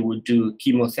they would do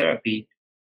chemotherapy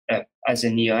as a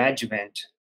neoadjuvant,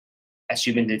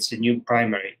 assuming it's a new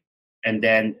primary, and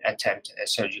then attempt a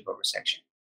surgical resection.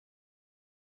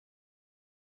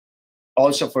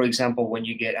 Also, for example, when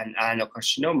you get an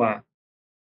adenocarcinoma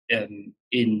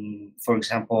in, for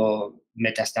example,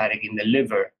 metastatic in the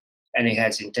liver, and it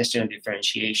has intestinal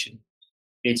differentiation,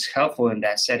 it's helpful in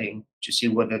that setting to see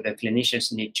whether the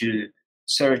clinicians need to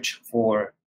search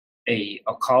for a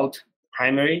occult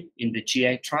primary in the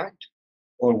GI tract,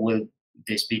 or will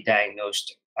this be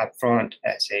diagnosed upfront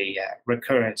as a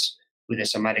recurrence with a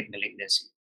somatic malignancy?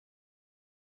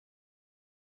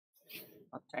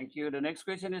 Thank you. The next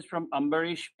question is from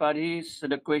Ambarish Padhi. So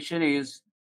the question is,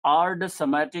 are the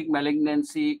somatic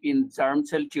malignancy in germ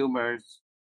cell tumors,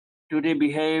 do they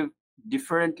behave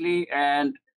differently,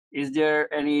 and is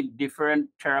there any different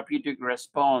therapeutic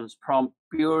response from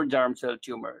pure germ cell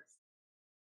tumors?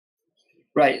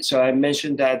 Right, so I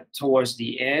mentioned that towards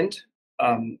the end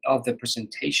of the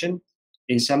presentation.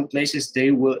 In some places,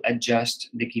 they will adjust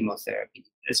the chemotherapy.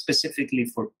 Specifically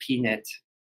for peanut,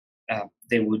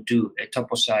 they would do a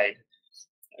toposide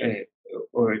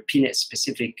or a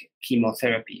peanut-specific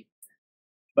chemotherapy.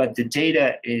 But the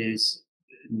data is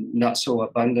not so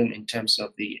abundant in terms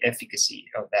of the efficacy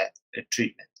of that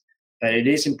treatment. But it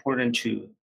is important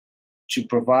to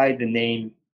provide the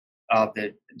name of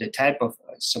the type of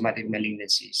somatic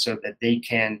malignancy so that they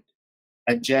can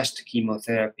adjust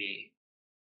chemotherapy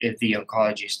if the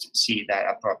oncologists see that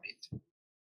appropriate.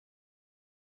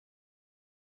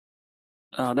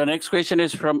 The next question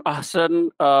is from Ahsan,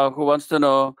 who wants to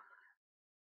know,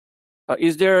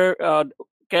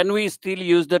 can we still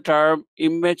use the term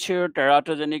immature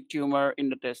teratogenic tumor in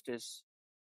the testis?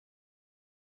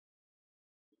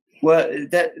 Well,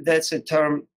 that's a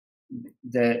term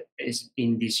that is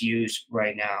in disuse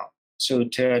right now. So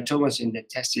teratomas in the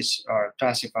testis are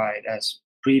classified as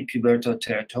prepubertal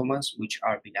teratomas, which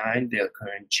are benign. They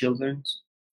occur in children.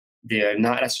 They are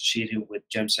not associated with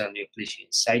germ cell neoplasia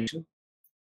in situ.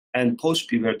 And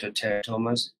postpubertal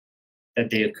teratomas, that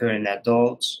they occur in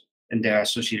adults, and they're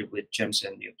associated with germ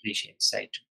cell neoplasia in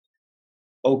situ.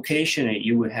 Occasionally,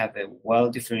 you will have a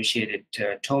well-differentiated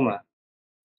teratoma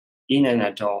in an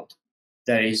adult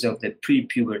that is of the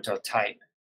prepubertal type.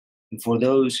 And for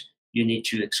those, you need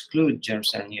to exclude germ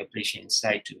cell neoplasia in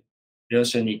situ. You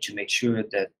also need to make sure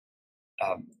that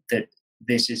that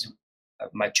this is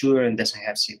mature and doesn't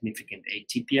have significant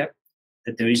atypia,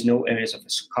 that there is no areas of a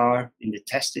scar in the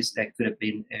testis that could have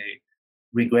been a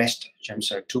regressed germ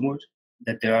cell tumor,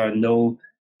 that there are no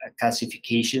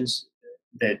calcifications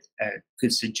that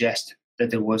could suggest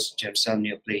that there was germ cell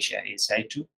neoplasia in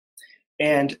situ,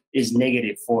 and is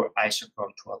negative for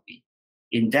isochrome 12b.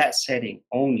 In that setting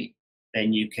only,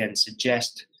 then you can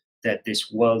suggest that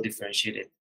this well-differentiated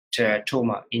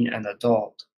teratoma in an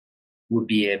adult would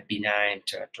be a benign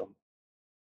teratoma.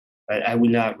 But I would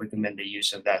not recommend the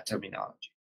use of that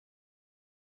terminology.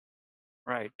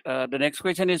 Right. The next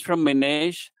question is from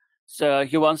Minesh. So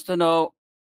he wants to know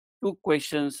two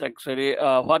questions actually.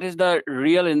 What is the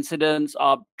real incidence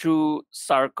of true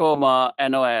sarcoma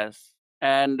NOS?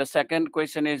 And the second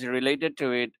question is related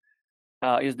to it,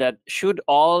 is that should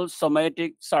all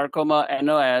somatic sarcoma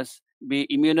NOS be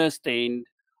immunostained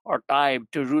or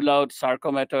typed to rule out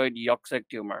sarcomatoid yolk sac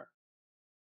tumor?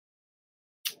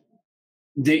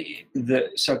 The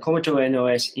sarcomatous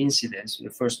NOS incidence, the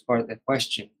first part of the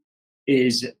question,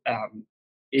 is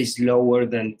lower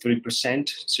than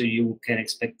 3%. So you can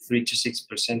expect 3 to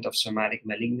 6% of somatic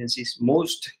malignancies.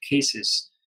 Most cases,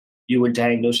 you would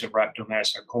diagnose a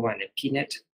rhabdomyosarcoma and a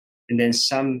PNET, and then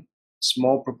some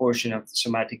small proportion of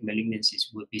somatic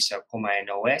malignancies would be sarcoma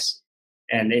NOS.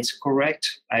 And it's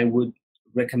correct. I would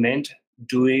recommend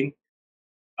doing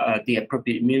the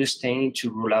appropriate immunostaining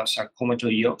to rule out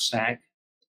sarcomatous yolk sac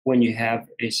when you have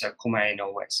a sarcoma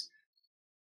NOS.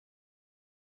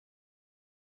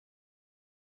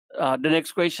 The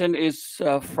next question is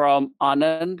from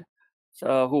Anand,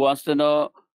 so who wants to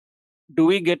know, do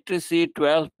we get to see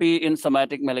 12P in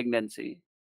somatic malignancy?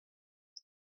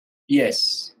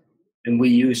 Yes, and we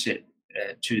use it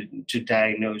to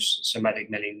diagnose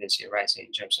somatic malignancy arising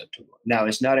in germ cell tumor. Now,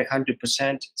 it's not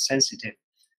 100% sensitive,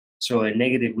 so a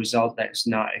negative result that is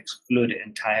not excluded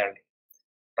entirely,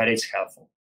 but it's helpful.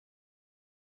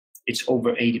 It's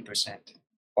over 80%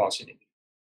 positive.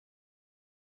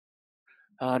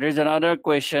 There's another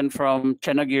question from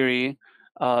Chanagiri.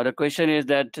 The question is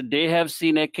that they have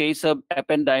seen a case of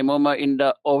ependymoma in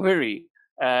the ovary.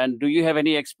 And do you have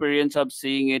any experience of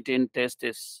seeing it in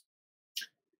testis?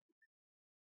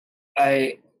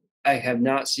 I have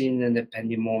not seen an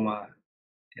ependymoma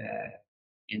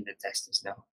in the testis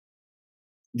now.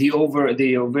 The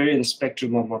ovarian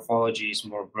spectrum of morphology is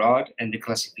more broad, and the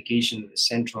classification of the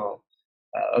central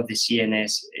of the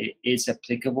CNS is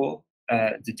applicable.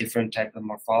 The different type of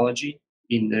morphology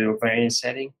in the ovarian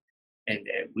setting, and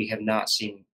we have not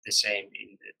seen the same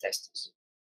in the testis.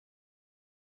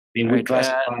 I mean, we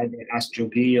classify the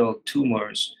astroglial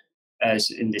tumors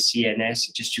as in the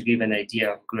CNS, just to give an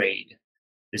idea of grade,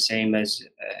 the same as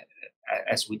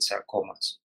with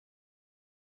sarcomas.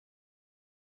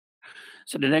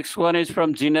 So the next one is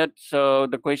from Jeanette. So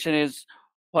the question is,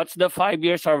 what's the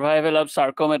 5-year survival of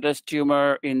sarcomatous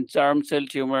tumor in germ cell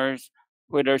tumors,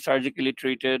 whether surgically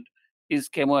treated? Is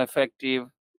chemo effective?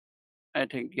 I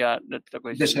think, yeah, that's the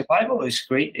question. The survival is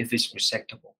great if it's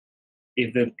resectable.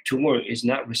 If the tumor is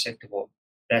not resectable,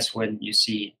 that's when you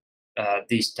see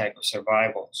these type of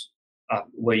survivals,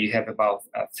 where you have about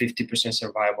 50%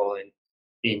 survival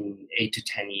in 8 to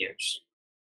 10 years.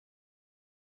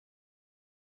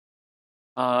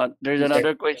 There's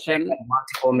another question.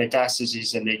 Multiple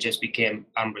metastases, and they just became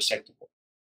unresectable.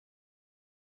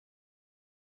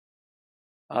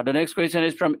 The next question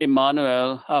is from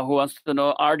Emmanuel, who wants to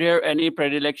know, are there any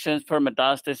predilections for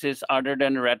metastasis other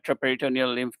than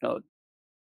retroperitoneal lymph node?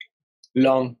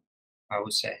 Lung, I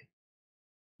would say.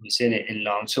 We've seen it in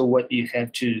lung. So what you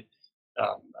have to,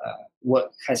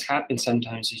 what has happened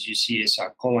sometimes is you see a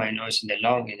sarcoma in the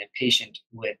lung in a patient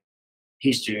with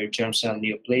history of germ cell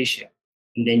neoplasia.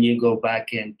 And then you go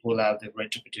back and pull out the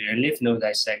retroperitoneal lymph node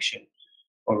dissection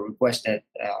or request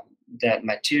that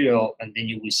material, and then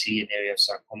you will see an area of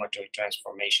sarcomatoid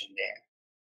transformation there.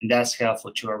 And that's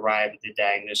helpful to arrive at the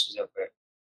diagnosis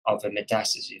of a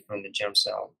metastasis from the germ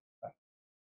cell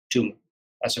tumor,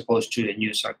 as opposed to a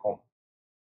new sarcoma.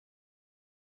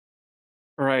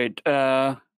 Right.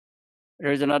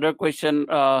 There's another question.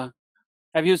 Have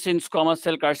you seen squamous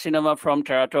cell carcinoma from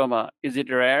teratoma? Is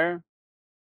it rare?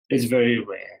 It's very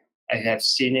rare. I have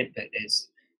seen it, but it's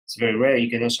very rare. You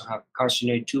can also have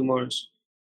carcinoid tumors,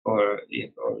 or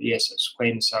yes, a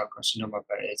squamous cell carcinoma,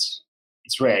 but it's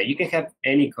rare. You can have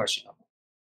any carcinoma.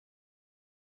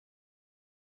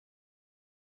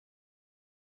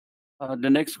 The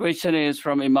next question is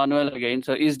from Emmanuel again.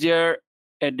 So is there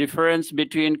a difference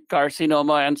between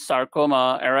carcinoma and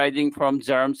sarcoma arising from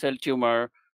germ cell tumor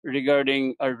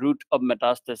regarding a route of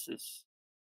metastasis?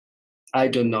 I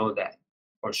don't know that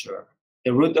for sure.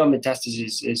 The route of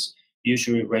metastasis is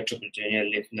usually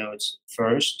retroperitoneal lymph nodes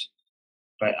first,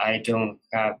 but I don't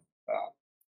have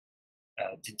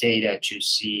the data to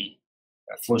see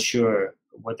for sure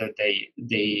whether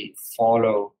they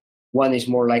follow. One is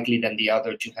more likely than the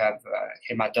other to have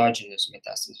hematogenous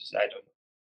metastasis. I don't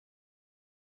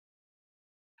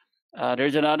know.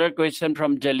 There's another question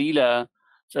from Jalila.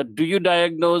 So do you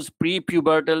diagnose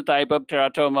prepubertal type of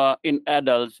teratoma in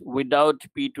adults without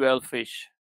P12 fish?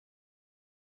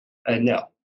 No.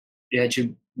 You have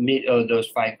to meet all those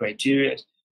 5 criteria.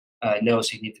 No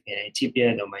significant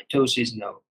atypia, no mitosis,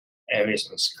 no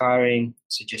areas of scarring,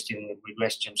 suggesting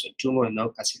regressed germ cell tumor, no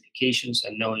calcifications,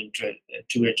 and no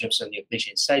intra-tumor germ cell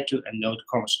neoplasia in situ, and no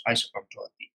isochrom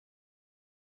 12P.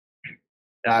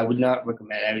 I would not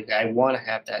recommend. I want to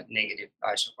have that negative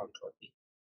isochrom 12P.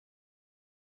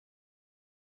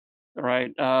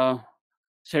 Right.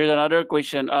 So here's another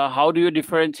question. How do you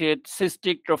differentiate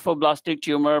cystic trophoblastic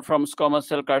tumor from squamous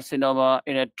cell carcinoma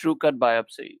in a true cut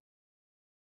biopsy?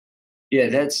 Yeah,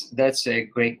 that's a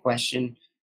great question.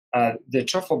 The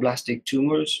trophoblastic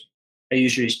tumors are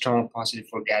usually strong positive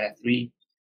for GATA3,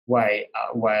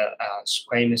 while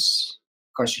squamous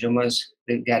carcinomas,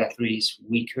 the GATA3 is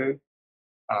weaker.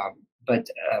 But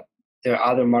there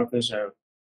are other markers,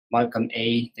 Malcolm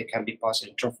A, that can be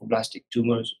positive trophoblastic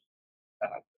tumors.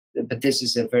 But this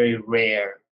is a very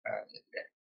rare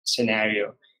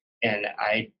scenario, and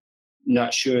I'm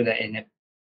not sure that in a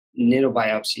needle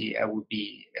biopsy I would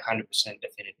be 100%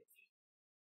 definitive.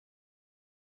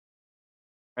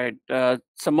 Right.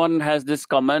 Someone has this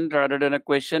comment rather than a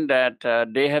question that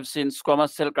they have seen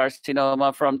squamous cell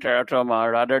carcinoma from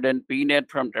teratoma rather than PNET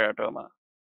from teratoma.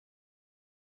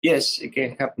 Yes, it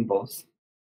can happen both.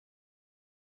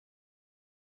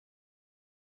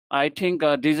 I think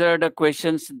these are the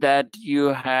questions that you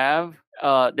have.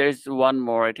 There's one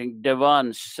more, I think,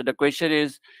 Devansh. So the question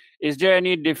is there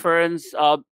any difference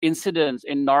of incidence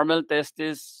in normal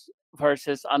testis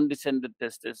versus undescended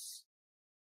testis?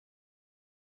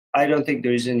 I don't think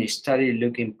there is any study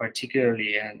looking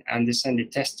particularly at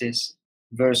undescended testis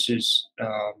versus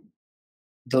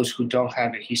those who don't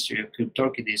have a history of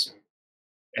cryptorchidism.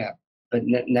 But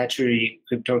naturally,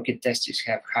 cryptorchid testes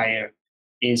have higher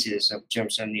incidence of germ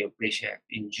cell neoplasia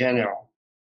in general.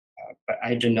 But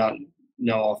I do not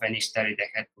know of any study that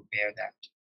had compared that.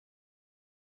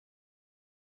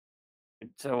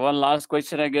 So one last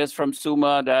question, I guess, from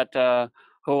Suma that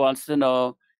who wants to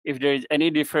know if there is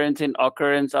any difference in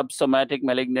occurrence of somatic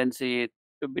malignancy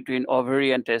between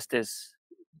ovary and testis.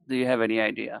 Do you have any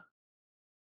idea?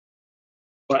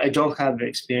 Well, I don't have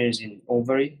experience in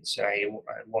ovary, so I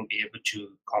won't be able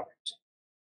to comment.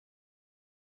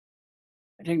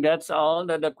 I think that's all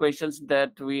the questions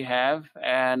that we have.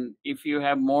 And if you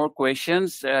have more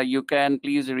questions, you can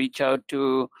please reach out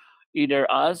to either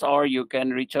us or you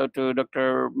can reach out to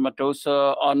Dr.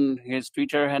 Matoso on his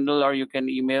Twitter handle, or you can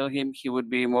email him. He would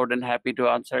be more than happy to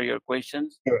answer your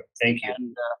questions. Sure. Thank you.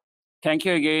 And thank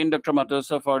you again, Dr.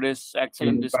 Matoso, for this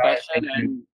excellent Bye. discussion. Thank you.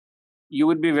 And you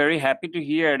would be very happy to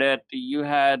hear that you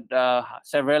had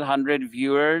several hundred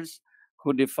viewers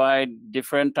who defied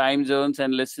different time zones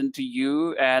and listened to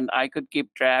you. And I could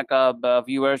keep track of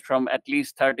viewers from at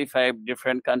least 35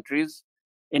 different countries,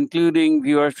 including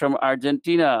viewers from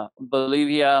Argentina,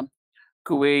 Bolivia,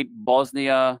 Kuwait,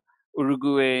 Bosnia,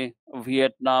 Uruguay,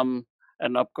 Vietnam,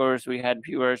 and of course we had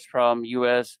viewers from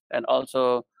US and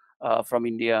also from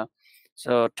India.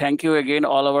 So thank you again,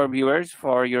 all our viewers,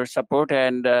 for your support.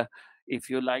 And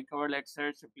if you like our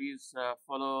lectures, please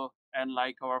follow and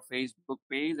like our Facebook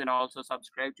page and also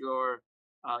subscribe to our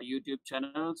YouTube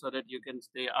channel so that you can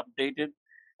stay updated.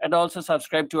 And also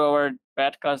subscribe to our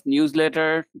podcast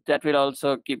newsletter that will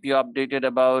also keep you updated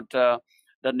about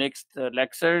the next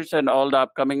lectures and all the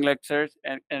upcoming lectures.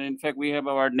 And in fact, we have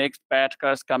our next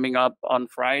podcast coming up on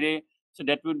Friday. So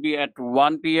that would be at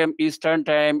 1 p.m. Eastern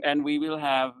time. And we will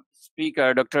have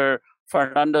speaker, Dr.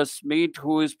 Fernando Smith,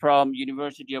 who is from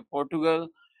University of Portugal.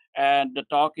 And the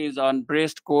talk is on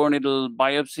breast core needle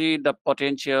biopsy, the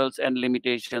potentials and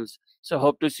limitations. So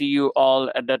hope to see you all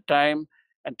at that time.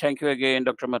 And thank you again,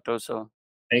 Dr. Matoso.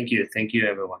 Thank you. Thank you,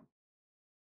 everyone.